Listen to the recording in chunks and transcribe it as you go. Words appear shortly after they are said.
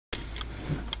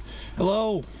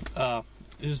Hello. I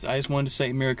just wanted to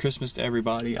say Merry Christmas to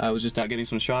everybody. I was just out getting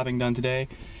some shopping done today,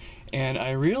 and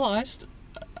I realized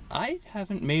I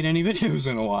haven't made any videos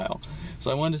in a while.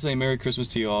 So I wanted to say Merry Christmas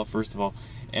to you all, first of all,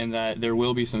 and that there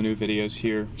will be some new videos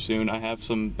here soon. I have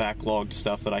some backlogged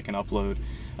stuff that I can upload.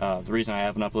 The reason I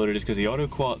haven't uploaded is because the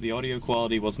audio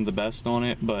quality wasn't the best on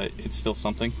it, but it's still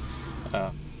something.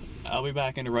 I'll be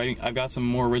back into writing. I've got some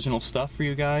more original stuff for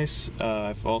you guys.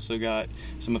 I've also got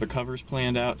some other covers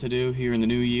planned out to do here in the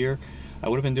new year. I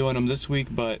would have been doing them this week,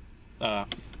 but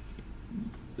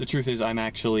the truth is I'm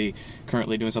actually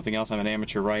currently doing something else. I'm an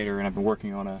amateur writer, and I've been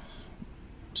working on a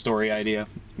story idea.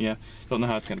 Yeah, don't know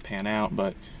how it's going to pan out,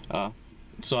 but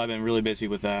so I've been really busy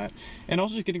with that. And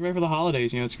also just getting ready for the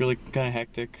holidays. You know, it's really kind of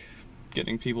hectic,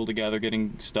 getting people together,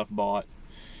 getting stuff bought.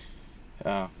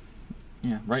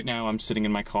 Yeah, right now I'm sitting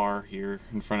in my car here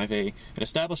in front of an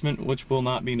establishment which will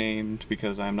not be named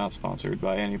because I'm not sponsored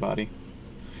by anybody.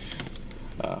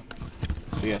 So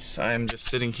yes, I'm just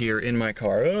sitting here in my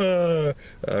car. A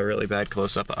really bad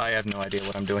close-up. I have no idea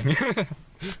what I'm doing.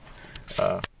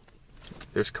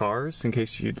 There's cars, in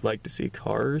case you'd like to see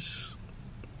cars.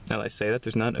 Now that I say that,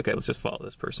 there's none. Okay, let's just follow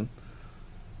this person.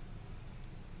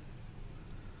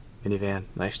 Minivan,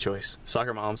 nice choice.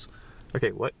 Soccer moms.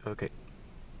 Okay, what? Okay.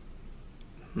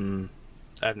 I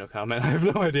have no comment. I have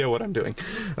no idea what I'm doing.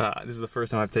 This is the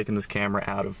first time I've taken this camera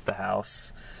out of the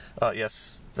house.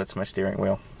 Yes, that's my steering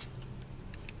wheel.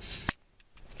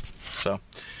 So,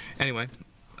 anyway,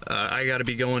 I gotta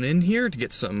be going in here to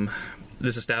get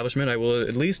this establishment. I will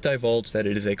at least divulge that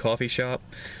it is a coffee shop.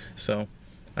 So,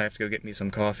 I have to go get me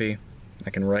some coffee. I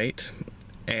can write.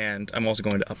 And I'm also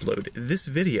going to upload this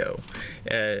video.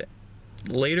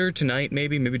 Later tonight,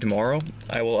 maybe tomorrow,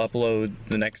 I will upload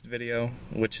the next video,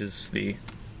 which is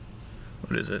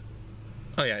what is it?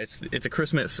 Oh yeah, it's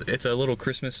a little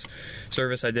Christmas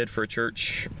service I did for a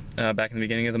church back in the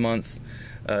beginning of the month.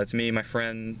 It's me, my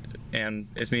friend, and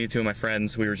it's me, two of my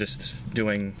friends. We were just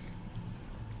doing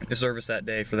a service that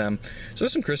day for them. So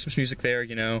there's some Christmas music there,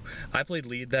 you know. I played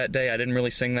lead that day. I didn't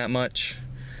really sing that much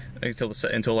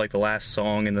until like the last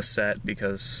song in the set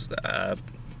because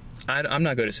I'm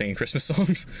not good at singing Christmas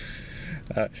songs.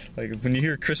 Like when you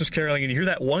hear Christmas caroling and you hear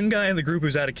that one guy in the group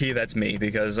who's out of key, that's me,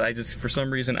 because for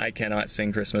some reason I cannot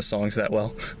sing Christmas songs that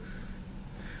well.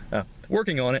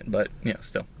 Working on it, but you know,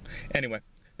 still. Anyway,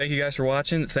 thank you guys for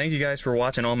watching. Thank you guys for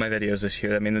watching all my videos this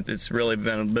year. I mean, it's really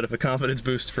been a bit of a confidence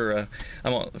boost for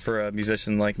a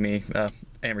musician like me,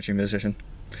 amateur musician.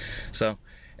 So,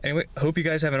 anyway, hope you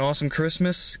guys have an awesome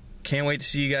Christmas. Can't wait to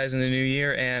see you guys in the new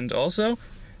year, and also,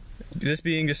 this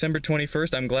being December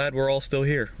 21st, I'm glad we're all still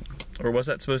here. Or was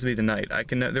that supposed to be tonight?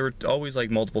 There were always like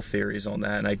multiple theories on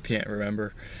that, and I can't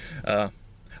remember.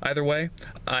 Either way,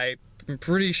 I'm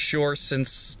pretty sure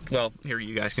well, here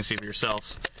you guys can see for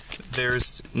yourselves,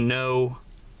 there's no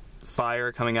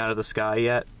fire coming out of the sky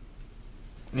yet.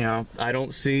 You know, I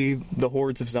don't see the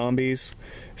hordes of zombies,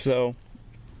 so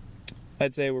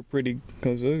I'd say we're pretty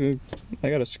close. I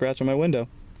got a scratch on my window.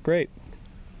 Great.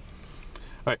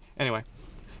 Alright, anyway.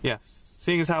 Yeah,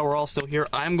 seeing as how we're all still here,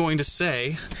 I'm going to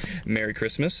say Merry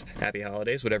Christmas, Happy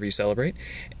Holidays, whatever you celebrate,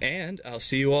 and I'll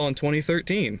see you all in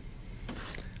 2013.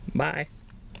 Bye.